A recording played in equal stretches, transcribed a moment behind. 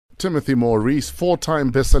Timothy Maurice,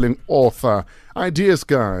 4-time best-selling author, ideas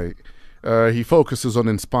guy. He focuses on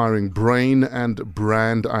inspiring brain and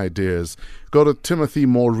brand ideas. Go to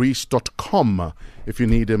timothymaurice.com if you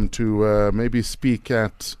need him to maybe speak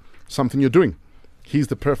at something you're doing. He's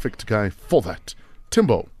the perfect guy for that.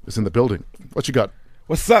 Timbo is in the building. What you got?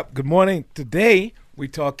 What's up? Good morning. Today, we're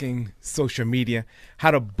talking social media,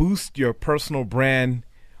 how to boost your personal brand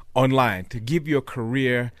online, to give your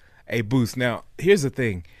career a boost. Now, here's the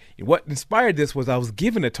thing. What inspired this was I was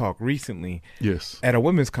giving a talk recently at a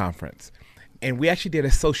women's conference, and we actually did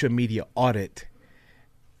a social media audit.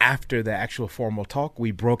 After the actual formal talk,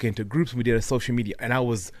 we broke into groups and we did a social media, and I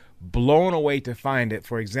was blown away to find it.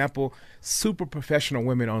 For example, super professional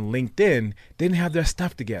women on LinkedIn didn't have their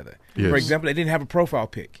stuff together. Yes. For example, they didn't have a profile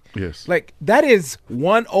pic. Yes. Like, that is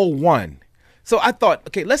 101. So I thought,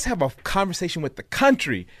 okay, let's have a conversation with the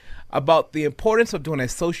country about the importance of doing a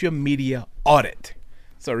social media audit.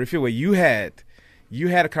 So, Rafia, you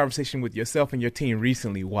had a conversation with yourself and your team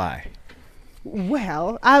recently. Why?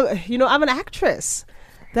 Well, I'm an actress.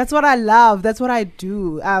 That's what I love. That's what I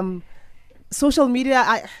do. Social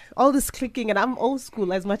media, all this clicking, and I'm old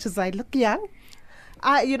school as much as I look young.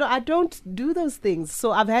 I don't do those things.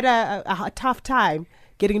 So I've had a tough time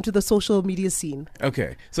getting into the social media scene.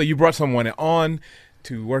 Okay. So you brought someone on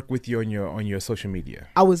to work with you on your social media.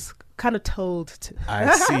 I was kind of told to.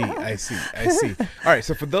 I see. All right.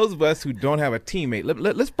 So for those of us who don't have a teammate,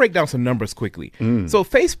 let's break down some numbers quickly. So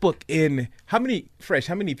Facebook,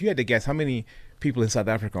 if you had to guess, how many people in South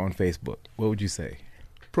Africa on Facebook? What would you say?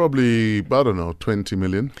 Probably, I don't know, 20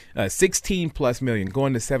 million. 16 plus million,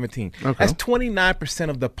 going to 17. Okay. That's 29%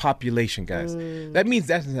 of the population, guys. That means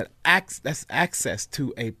that's access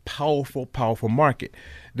to a powerful, powerful market.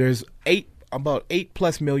 There's about 8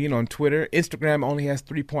 plus million on Twitter. Instagram only has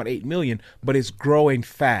 3.8 million, but it's growing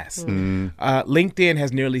fast. LinkedIn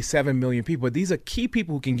has nearly 7 million people. These are key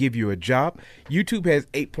people who can give you a job. YouTube has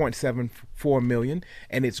 8.74 million,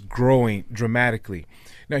 and it's growing dramatically.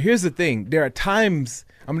 Now, here's the thing. There are times,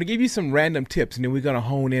 I'm going to give you some random tips, and then we're going to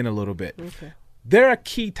hone in a little bit. Okay. There are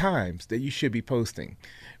key times that you should be posting.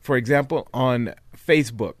 For example, on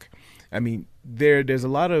Facebook. I mean, there's a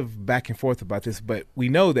lot of back and forth about this, but we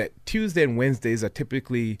know that Tuesday and Wednesdays are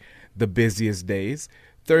typically the busiest days.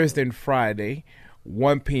 Thursday and Friday,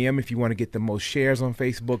 1 p.m. if you want to get the most shares on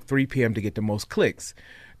Facebook, 3 p.m. to get the most clicks.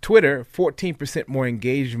 Twitter, 14% more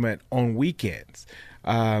engagement on weekends.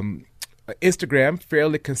 Instagram,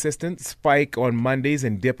 fairly consistent, spike on Mondays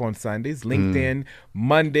and dip on Sundays. LinkedIn,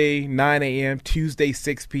 Monday, 9 a.m., Tuesday,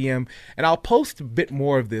 6 p.m. And I'll post a bit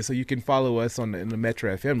more of this so you can follow us in the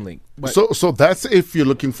Metro FM link. But so that's if you're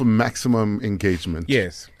looking for maximum engagement.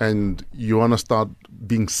 Yes. And you want to start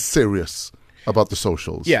being serious about the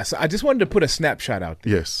socials. Yes. I just wanted to put a snapshot out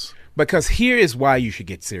there. Yes. Because here is why you should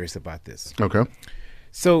get serious about this. Okay.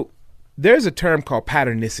 So there's a term called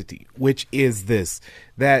patternicity, which is this,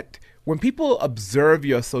 that when people observe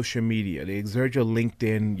your social media, they observe your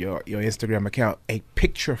LinkedIn, your Instagram account, a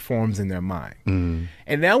picture forms in their mind.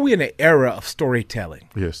 And now we're in an era of storytelling.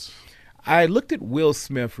 Yes. I looked at Will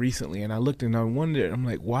Smith recently, and I looked and I wondered, I'm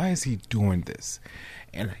like, why is he doing this?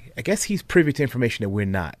 And I guess he's privy to information that we're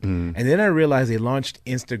not. And then I realized they launched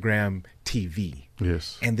Instagram TV.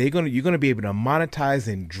 Yes. And you're going to be able to monetize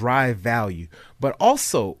and drive value. But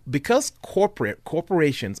also, because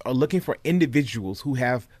corporations are looking for individuals who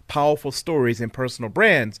have powerful stories and personal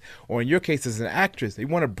brands, or in your case as an actress, they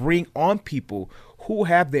want to bring on people who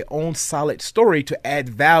have their own solid story to add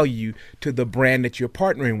value to the brand that you're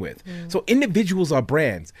partnering with. So individuals are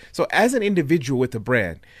brands. So as an individual with a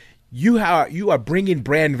brand, you are bringing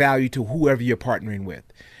brand value to whoever you're partnering with.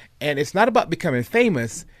 And it's not about becoming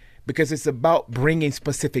famous, because it's about bringing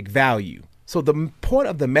specific value. So the point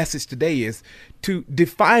of the message today is to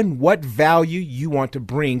define what value you want to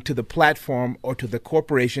bring to the platform or to the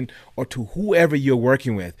corporation or to whoever you're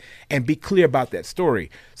working with, and be clear about that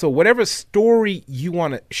story. So whatever story you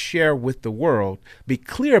want to share with the world, be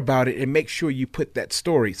clear about it and make sure you put that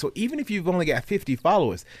story. So even if you've only got 50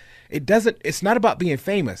 followers, it's not about being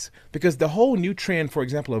famous, because the whole new trend, for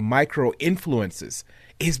example, of micro influencers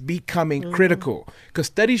is becoming critical, because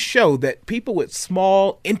studies show that people with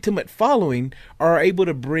small, intimate following are able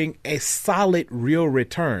to bring a solid, real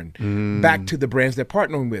return back to the brands they're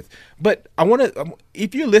partnering with. But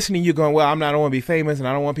if you're listening, you're going, well, I don't want to be famous and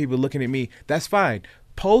I don't want people looking at me. That's fine.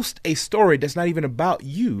 Post a story that's not even about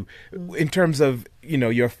you in terms of,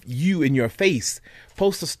 you in your face.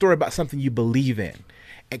 Post a story about something you believe in.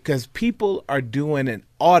 because people are doing an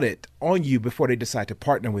audit on you before they decide to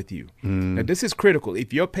partner with you. Now, this is critical.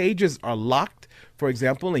 If your pages are locked, for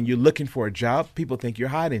example, and you're looking for a job, people think you're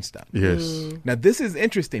hiding stuff. Yes. Now, this is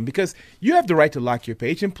interesting because you have the right to lock your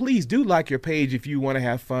page, and please do lock your page if you want to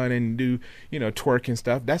have fun and do, twerk and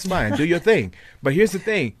stuff. That's fine. Do your thing. But here's the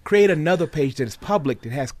thing. Create another page that is public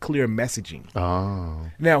that has clear messaging.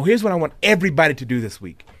 Oh. Now, here's what I want everybody to do this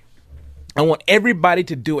week. I want everybody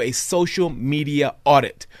to do a social media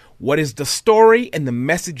audit. What is the story and the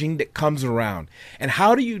messaging that comes around? And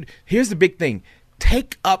here's the big thing.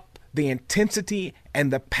 Take up the intensity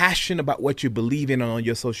and the passion about what you believe in on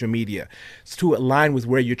your social media to align with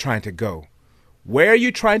where you're trying to go. Where are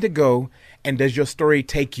you trying to go, and does your story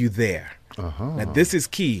take you there? Now, this is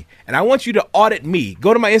key. And I want you to audit me.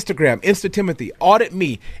 Go to my Instagram, InstaTimothy. Audit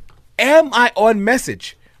me. Am I on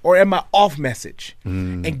message? Or am I off message?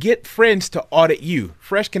 And get friends to audit you.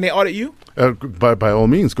 Fresh, can they audit you? By all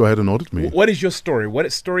means, go ahead and audit me. What is your story?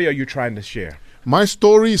 What story are you trying to share? My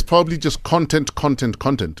story is probably just content,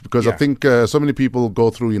 because I think so many people go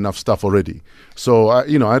through enough stuff already. So,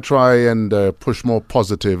 I try and push more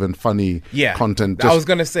positive and funny content. I was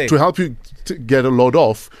going to say. To help you to get a load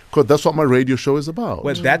off, because that's what my radio show is about.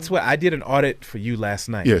 Well, that's what I did an audit for you last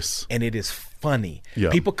night. Yes. And it is funny. Yeah.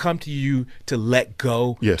 People come to you to let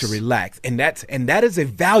go, Yes. to relax. And that is a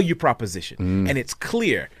value proposition. And it's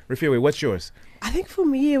clear. Rafiwe, what's yours? I think for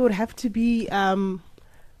me, it would have to be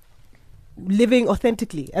living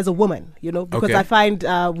authentically as a woman, because Okay. I find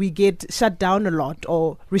we get shut down a lot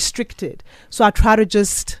or restricted. So I try to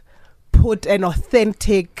just put an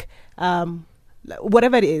authentic,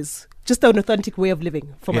 whatever it is, just an authentic way of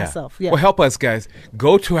living for myself. Yeah. Well, help us, guys.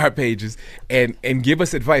 Go to our pages and give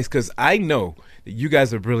us advice, because I know that you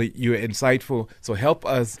guys are you're insightful. So help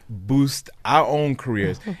us boost our own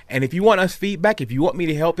careers. And if you want us feedback, if you want me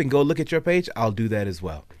to help and go look at your page, I'll do that as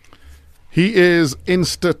well. He is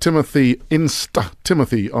Insta Timothy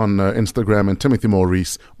on Instagram, and Timothy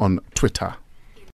Maurice on Twitter.